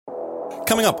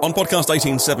Coming up on podcast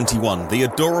 1871, the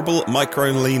adorable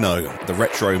Microlino, the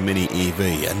retro mini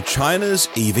EV, and China's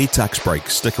EV tax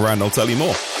breaks. Stick around, I'll tell you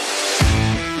more.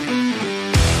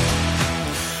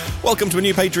 Welcome to a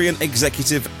new Patreon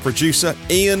executive producer,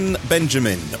 Ian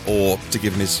Benjamin, or to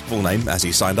give him his full name as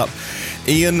he signed up,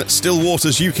 Ian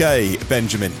Stillwaters UK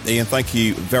Benjamin. Ian, thank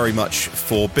you very much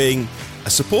for being a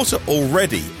supporter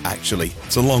already, actually.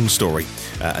 It's a long story.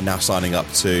 And now signing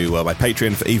up to my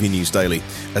Patreon for EV News Daily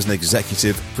as an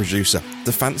executive producer.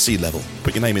 The fancy level.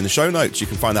 Put your name in the show notes. You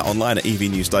can find that online at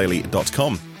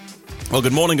evnewsdaily.com. Well,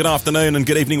 good morning, good afternoon, and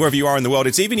good evening wherever you are in the world.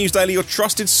 It's EV News Daily, your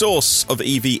trusted source of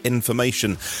EV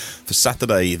information for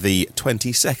Saturday, the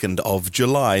 22nd of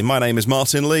July. My name is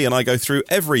Martin Lee, and I go through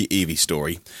every EV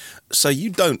story, so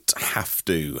you don't have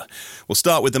to. We'll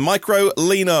start with the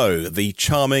Microlino, the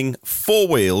charming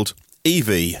four-wheeled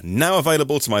EV, now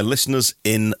available to my listeners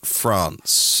in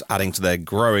France, adding to their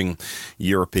growing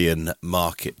European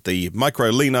market. The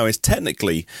Microlino is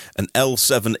technically an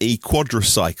L7E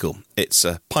quadricycle. It's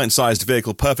a pint-sized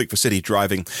vehicle perfect for city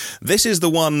driving. This is the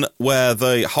one where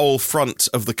the whole front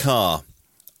of the car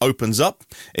opens up.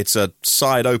 It's a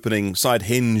side-opening,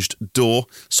 side-hinged door,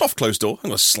 soft-closed door. I'm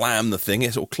going to slam the thing.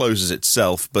 It all closes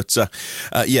itself. But,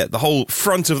 the whole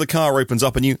front of the car opens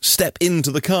up and you step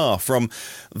into the car from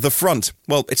the front.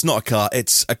 Well, it's not a car.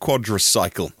 It's a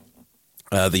quadricycle.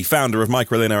 The founder of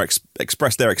Microlino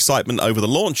expressed their excitement over the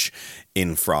launch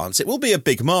in France. It will be a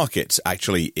big market,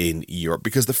 actually, in Europe,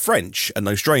 because the French are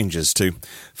no strangers to,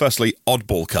 firstly,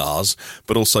 oddball cars,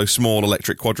 but also small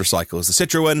electric quadricycles. The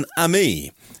Citroën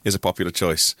Ami is a popular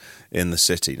choice in the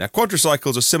city. Now,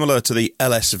 quadricycles are similar to the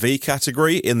LSV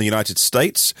category in the United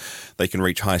States. They can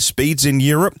reach high speeds in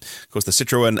Europe. Of course, the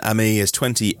Citroën Ami is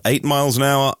 28 miles an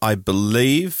hour, I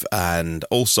believe, and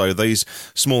also these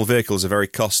small vehicles are very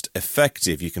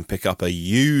cost-effective. You can pick up a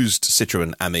used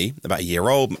Citroën Ami, about a year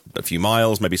old, a few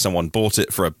miles, maybe someone bought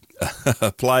it for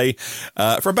a play,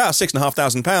 for about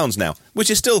 £6,500 now, which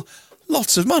is still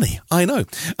lots of money, I know.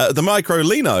 The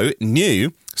Microlino,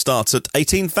 new, starts at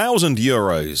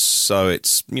 €18,000, so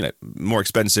it's, more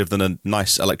expensive than a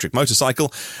nice electric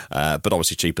motorcycle, but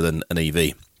obviously cheaper than an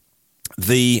EV.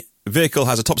 The vehicle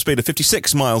has a top speed of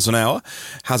 56 miles an hour,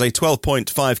 has a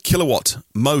 12.5 kilowatt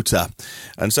motor,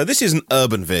 and so this is an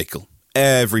urban vehicle.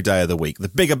 Every day of the week. The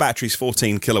bigger battery's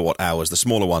 14 kilowatt hours, the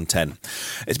smaller one 10.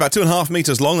 It's about 2.5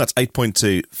 meters long, that's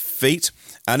 8.2 feet.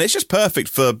 And it's just perfect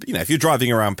for, if you're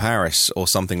driving around Paris or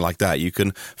something like that, you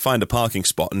can find a parking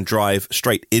spot and drive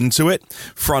straight into it,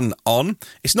 front on.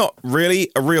 It's not really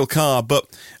a real car, but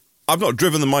I've not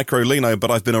driven the Microlino,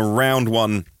 but I've been around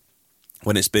one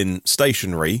when it's been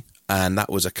stationary. And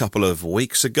that was a couple of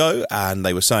weeks ago. And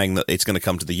they were saying that it's going to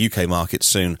come to the UK market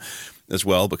soon as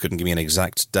well, but couldn't give me an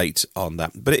exact date on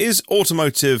that. But it is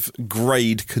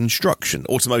automotive-grade construction,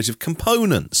 automotive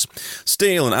components,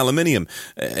 steel and aluminium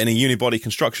in a unibody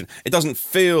construction. It doesn't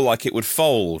feel like it would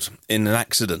fold in an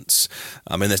accident.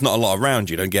 I mean, there's not a lot around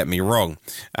you, don't get me wrong.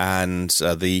 And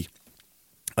the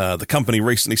company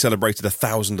recently celebrated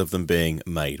 1,000 of them being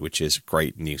made, which is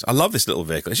great news. I love this little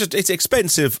vehicle. It's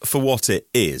expensive for what it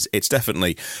is. It's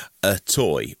definitely a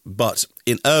toy, but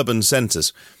in urban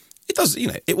centres, it does,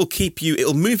 it will keep you,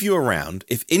 it'll move you around.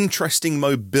 If interesting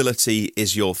mobility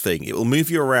is your thing, it will move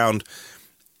you around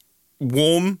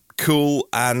warm, cool,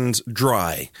 and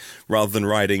dry, rather than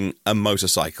riding a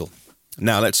motorcycle.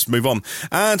 Now let's move on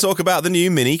and talk about the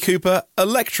new Mini Cooper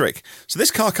Electric. So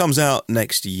this car comes out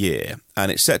next year,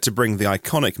 and it's set to bring the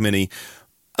iconic Mini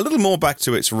a little more back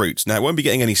to its roots. Now, it won't be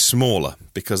getting any smaller,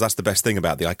 because that's the best thing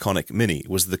about the iconic Mini,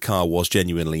 was the car was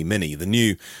genuinely mini. The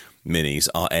new Minis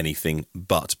are anything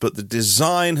but the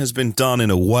design has been done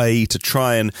in a way to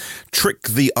try and trick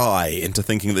the eye into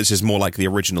thinking this is more like the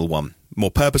original one. More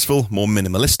purposeful, more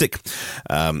minimalistic.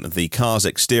 The car's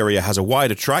exterior has a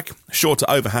wider track, shorter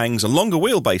overhangs, a longer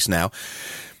wheelbase now.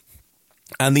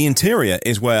 And the interior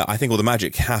is where I think all the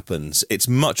magic happens. It's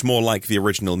much more like the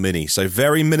original Mini, so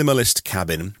very minimalist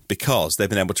cabin, because they've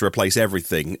been able to replace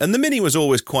everything. And the Mini was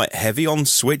always quite heavy on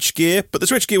switchgear, but the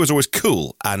switchgear was always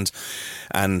cool and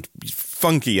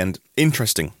funky and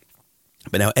interesting.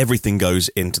 But now everything goes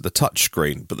into the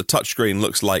touchscreen, but the touchscreen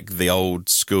looks like the old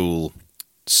school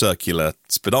circular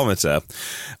speedometer.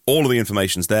 All of the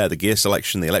information's there: the gear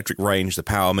selection, the electric range, the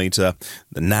power meter,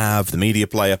 the nav, the media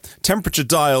player. Temperature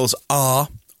dials are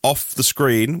off the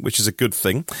screen, which is a good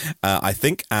thing, I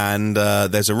think. And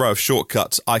there's a row of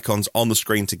shortcut icons on the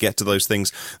screen to get to those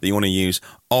things that you want to use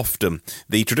often.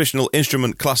 The traditional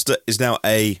instrument cluster is now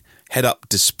a head-up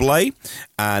display,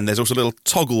 and there's also a little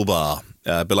toggle bar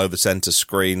below the center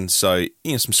screen. So,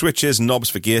 some switches, knobs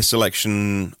for gear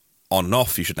selection, on and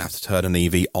off. You shouldn't have to turn an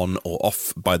EV on or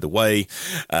off, by the way,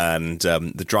 and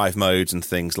the drive modes and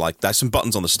things like that. Some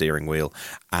buttons on the steering wheel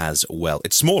as well.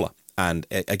 It's smaller, and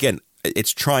again,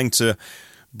 it's trying to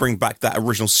bring back that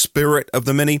original spirit of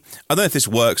the Mini. I don't know if this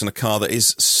works on a car that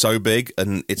is so big,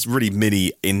 and it's really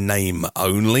Mini in name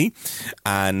only.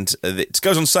 And it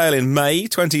goes on sale in May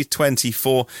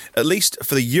 2024, at least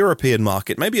for the European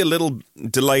market. Maybe a little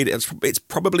delayed. It's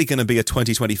probably going to be a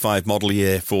 2025 model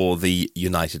year for the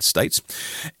United States.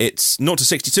 It's 0 to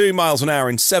 62 miles an hour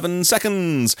in 7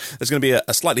 seconds. There's going to be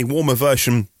a slightly warmer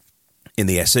version in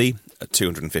the SE,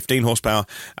 215 horsepower,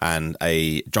 and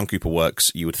a John Cooper Works,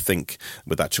 you would think,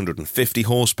 with that 250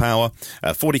 horsepower,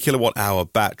 a 40 kilowatt hour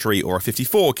battery, or a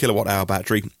 54 kilowatt hour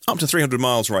battery, up to 300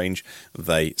 miles range,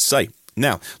 they say.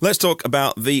 Now, let's talk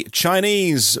about the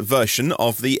Chinese version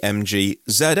of the MG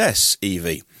ZS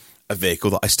EV, a vehicle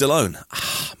that I still own.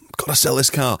 Got to sell this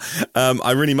car.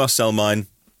 I really must sell mine.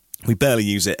 We barely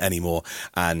use it anymore,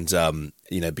 and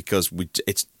because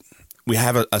we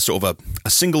have a sort of a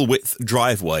single width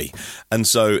driveway, and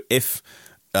so if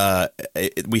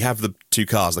we have the two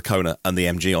cars, the Kona and the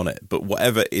MG on it, but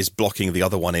whatever is blocking the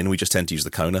other one in, we just tend to use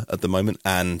the Kona at the moment.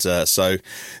 And so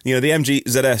the MG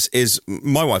ZS is,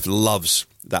 my wife loves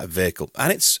that vehicle,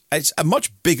 and it's a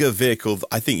much bigger vehicle.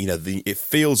 I think it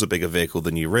feels a bigger vehicle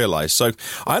than you realize. So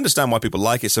I understand why people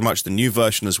like it so much. The new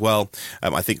version as well,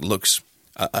 I think looks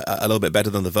a little bit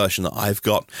better than the version that I've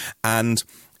got, and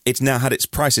it's now had its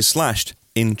prices slashed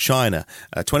in China,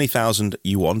 20,000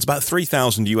 yuan, it's about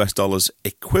 $3,000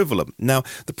 equivalent. Now,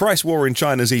 the price war in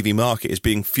China's EV market is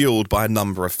being fueled by a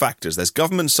number of factors. There's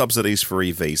government subsidies for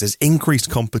EVs, there's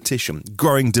increased competition,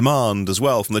 growing demand as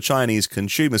well from the Chinese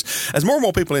consumers. As more and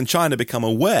more people in China become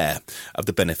aware of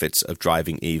the benefits of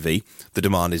driving EV, the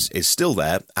demand is still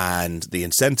there, and the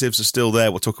incentives are still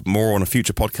there. We'll talk more on a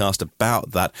future podcast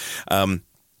about that.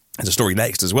 There's a story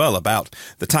next as well about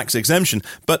the tax exemption,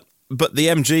 but the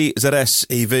MG ZS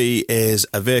EV is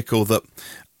a vehicle that,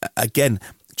 again,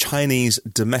 Chinese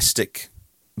domestic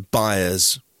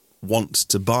buyers want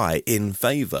to buy in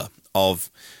favour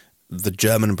of the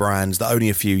German brands that only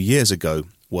a few years ago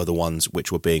were the ones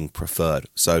which were being preferred.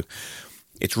 So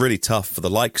it's really tough for the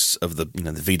likes of the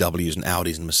the VWs and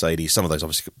Audis and Mercedes. Some of those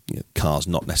obviously cars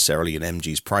not necessarily in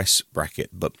MG's price bracket,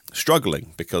 but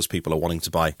struggling because people are wanting to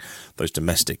buy those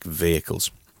domestic vehicles.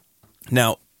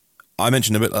 Now, I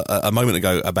mentioned a moment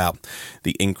ago about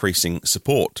the increased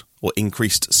support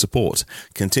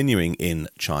continuing in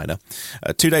China.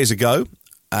 2 days ago,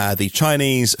 the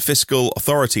Chinese Fiscal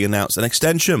Authority announced an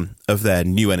extension of their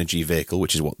new energy vehicle,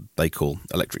 which is what they call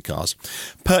electric cars,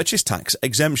 purchase tax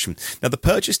exemption. Now, the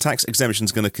purchase tax exemption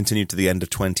is going to continue to the end of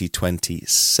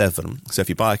 2027. So if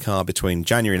you buy a car between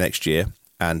January next year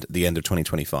and the end of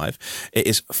 2025, it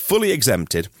is fully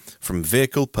exempted from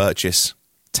vehicle purchase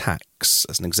tax.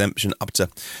 That's an exemption up to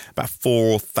about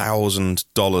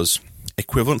 $4,000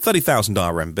 equivalent, 30,000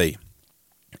 RMB.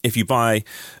 If you buy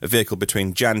a vehicle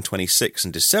between Jan 26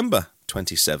 and December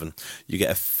 27, you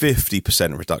get a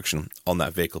 50% reduction on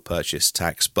that vehicle purchase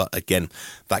tax. But again,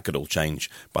 that could all change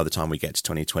by the time we get to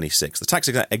 2026. The tax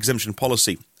exemption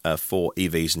policy for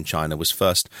EVs in China was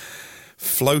first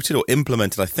floated or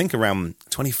implemented, I think, around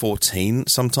 2014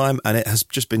 sometime, and it has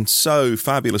just been so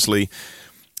fabulously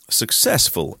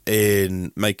successful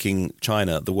in making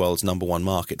China the world's #1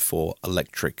 market for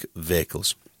electric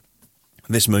vehicles.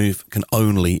 This move can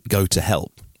only go to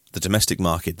help the domestic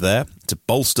market there, to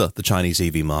bolster the Chinese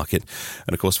EV market,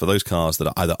 and of course for those cars that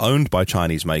are either owned by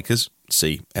Chinese makers,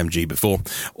 see MG before,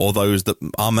 or those that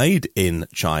are made in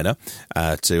China,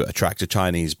 to attract a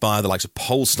Chinese buyer, the likes of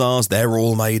Polestars, they're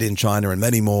all made in China, and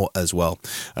many more as well.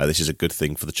 This is a good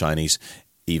thing for the Chinese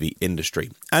EV industry.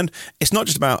 And it's not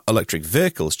just about electric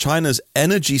vehicles. China's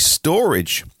energy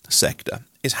storage sector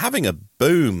is having a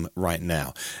boom right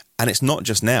now. And it's not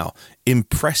just now.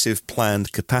 Impressive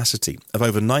planned capacity of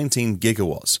over 19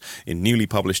 gigawatts in newly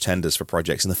published tenders for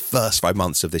projects in the first 5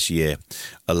 months of this year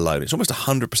alone. It's almost a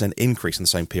 100% increase in the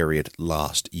same period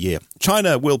last year.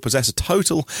 China will possess a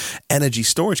total energy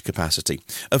storage capacity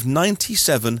of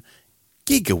 97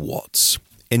 gigawatts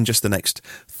in just the next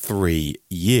 3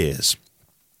 years.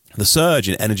 The surge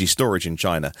in energy storage in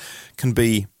China can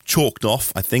be chalked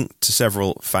off, I think, to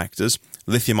several factors.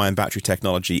 Lithium-ion battery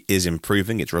technology is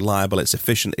improving. It's reliable, it's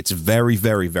efficient, it's very,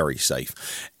 very, very safe.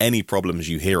 Any problems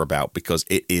you hear about, because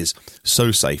it is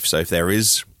so safe. So if there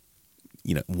is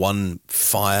one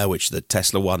fire, which the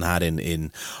Tesla one had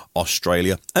in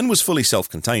Australia, and was fully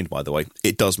self-contained, by the way.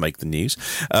 It does make the news.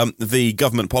 The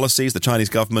government policies, the Chinese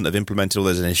government have implemented all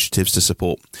those initiatives to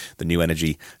support the new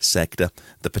energy sector.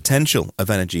 The potential of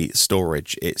energy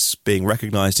storage, it's being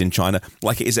recognised in China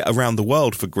like it is around the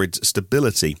world for grid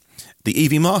stability. The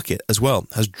EV market as well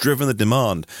has driven the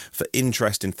demand for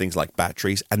interest in things like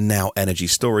batteries and now energy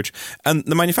storage, and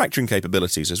the manufacturing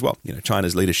capabilities as well.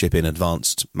 China's leadership in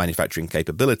advanced manufacturing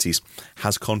capabilities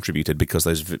has contributed because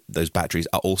those batteries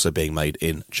are also being made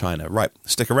in China. Right,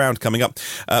 stick around. Coming up,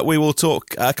 we will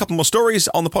talk a couple more stories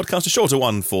on the podcast, a shorter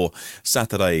one for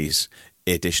Saturday's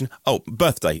edition.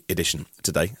 Birthday edition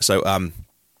today. So,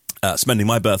 spending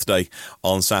my birthday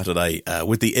on Saturday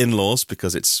with the in-laws,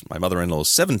 because it's my mother-in-law's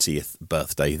 70th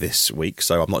birthday this week,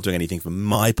 so I'm not doing anything for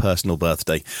my personal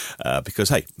birthday because,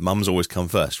 hey, mums always come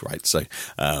first, right? So,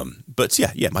 but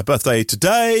yeah, my birthday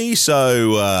today,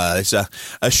 so it's a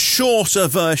shorter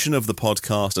version of the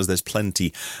podcast, as there's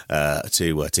plenty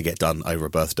to get done over a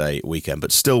birthday weekend,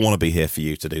 but still want to be here for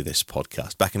you to do this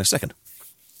podcast. Back in a second.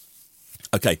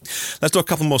 Okay, let's do a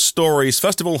couple more stories.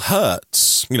 First of all,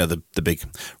 Hertz, the big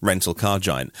rental car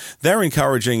giant, they're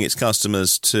encouraging its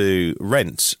customers to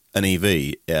rent an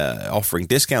EV, offering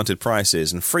discounted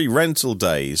prices and free rental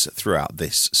days throughout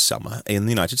this summer in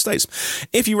the United States.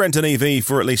 If you rent an EV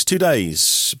for at least 2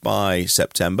 days by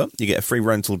September, you get a free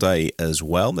rental day as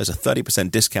well. There's a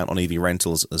 30% discount on EV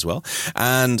rentals as well.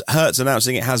 And Hertz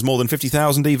announcing it has more than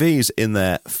 50,000 EVs in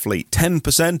their fleet.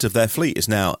 10% of their fleet is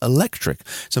now electric.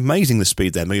 It's amazing the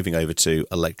speed they're moving over to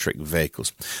electric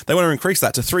vehicles. They want to increase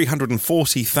that to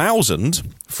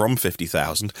 340,000 from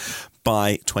 50,000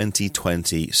 by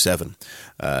 2027.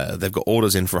 They've got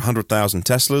orders in for 100,000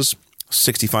 Teslas,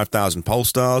 65,000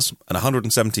 Polestars, and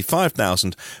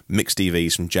 175,000 mixed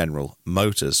EVs from General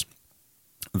Motors.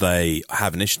 They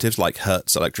have initiatives like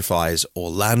Hertz Electrifies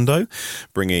Orlando,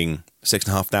 bringing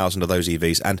 6,500 of those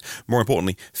EVs and, more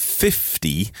importantly,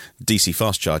 50 DC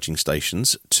fast charging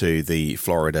stations to the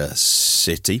Florida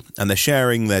city. And they're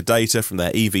sharing their data from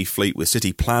their EV fleet with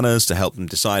city planners to help them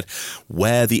decide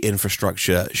where the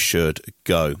infrastructure should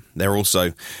go. They're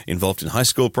also involved in high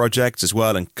school projects as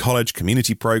well and college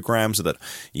community programs so that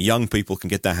young people can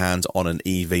get their hands on an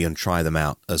EV and try them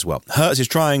out as well. Hertz is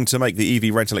trying to make the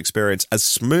EV rental experience as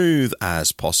smooth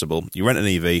as possible. You rent an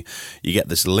EV, you get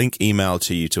this link emailed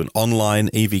to you to an online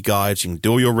EV guide. You can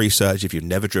do all your research if you've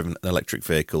never driven an electric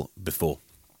vehicle before.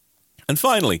 And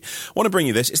finally, I want to bring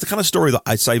you this. It's the kind of story that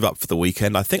I'd save up for the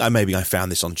weekend. I think I found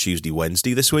this on Tuesday,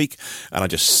 Wednesday this week, and I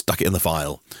just stuck it in the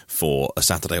file for a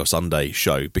Saturday or Sunday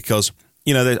show because,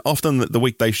 often the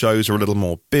weekday shows are a little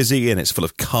more busy and it's full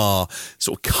of car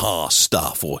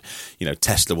stuff, or,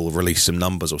 Tesla will release some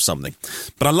numbers or something.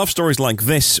 But I love stories like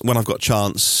this when I've got a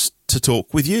chance to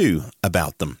talk with you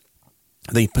about them.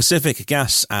 The Pacific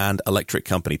Gas and Electric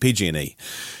Company, PG&E,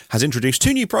 has introduced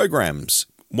 2 new programs.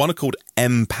 One are called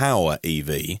Empower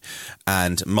EV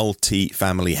and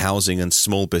Multi-Family Housing and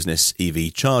Small Business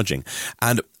EV Charging.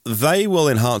 And they will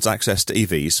enhance access to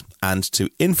EVs and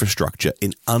to infrastructure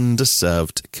in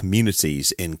underserved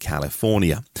communities in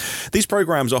California. These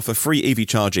programs offer free EV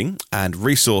charging and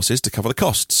resources to cover the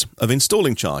costs of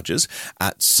installing chargers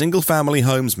at single-family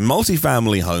homes,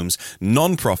 multi-family homes,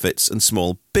 non-profits and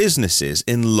small businesses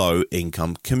in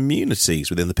low-income communities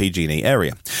within the PG&E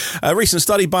area. A recent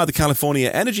study by the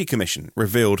California Energy Commission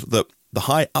revealed that the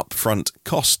high upfront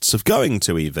costs of going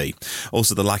to EV,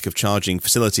 also the lack of charging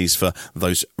facilities for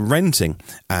those renting,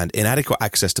 and inadequate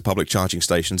access to public charging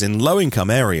stations in low-income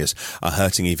areas are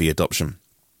hurting EV adoption.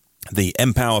 The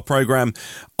Empower program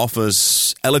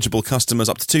offers eligible customers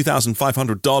up to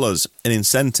 $2,500 in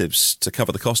incentives to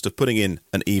cover the cost of putting in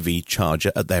an EV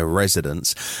charger at their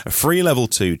residence, a free level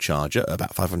 2 charger,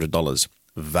 about $500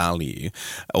 value,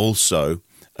 also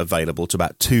available to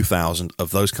about 2,000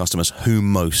 of those customers who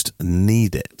most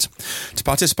need it. To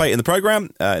participate in the program,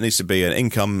 it needs to be an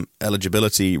income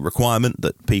eligibility requirement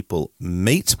that people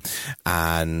meet,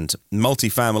 and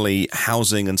multi-family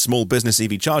housing and small business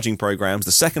EV charging programs,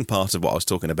 the second part of what I was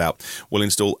talking about, will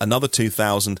install another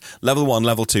 2,000 level 1,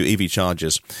 level 2 EV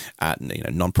chargers at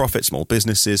non-profit small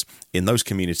businesses in those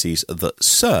communities that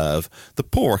serve the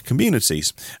poorer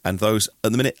communities and those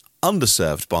at the minute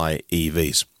underserved by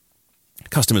EVs.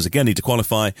 Customers again need to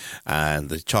qualify, and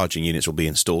the charging units will be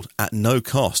installed at no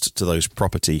cost to those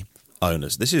property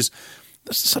owners. This is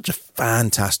such a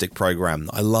fantastic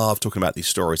program. I love talking about these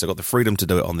stories. I got the freedom to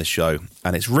do it on this show,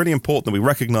 and it's really important that we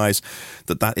recognize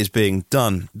that is being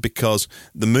done, because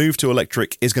the move to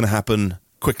electric is going to happen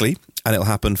quickly, and it'll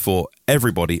happen for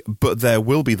everybody, but there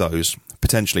will be those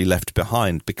potentially left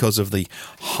behind because of the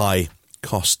high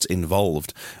costs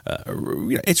involved.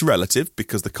 It's relative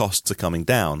because the costs are coming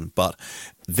down, but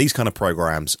these kind of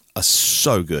programs are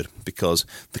so good because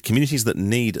the communities that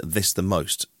need this the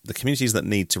most, the communities that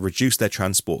need to reduce their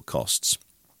transport costs,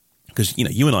 because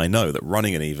you and I know that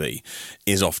running an EV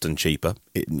is often cheaper,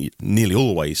 nearly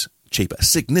always cheaper,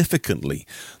 significantly,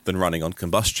 than running on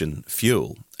combustion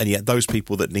fuel. And yet those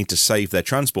people that need to save their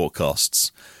transport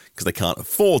costs because they can't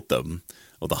afford them,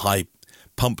 or the high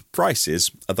pump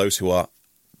prices, are those who are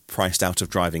priced out of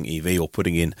driving EV or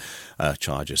putting in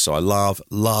chargers. So I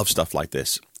love stuff like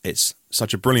this. It's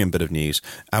such a brilliant bit of news,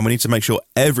 and we need to make sure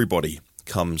everybody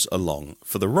comes along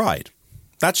for the ride.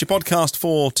 That's your podcast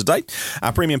for today.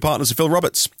 Our premium partners are Phil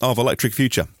Roberts of Electric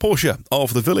Future, Porsche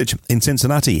of The Village in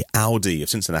Cincinnati, Audi of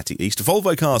Cincinnati East,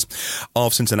 Volvo Cars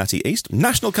of Cincinnati East,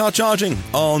 National Car Charging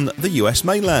on the US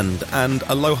mainland, and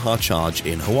Aloha Charge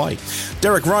in Hawaii.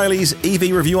 Derek Riley's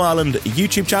EV Review Ireland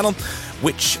YouTube channel,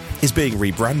 which is being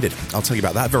rebranded. I'll tell you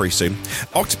about that very soon.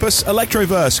 Octopus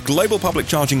Electroverse, global public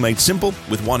charging made simple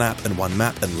with one app and one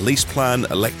map, and Lease Plan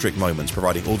Electric Moments,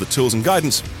 providing all the tools and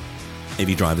guidance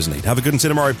EV drivers need. Have a good one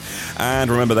tomorrow. And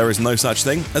remember, there is no such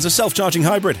thing as a self-charging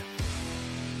hybrid.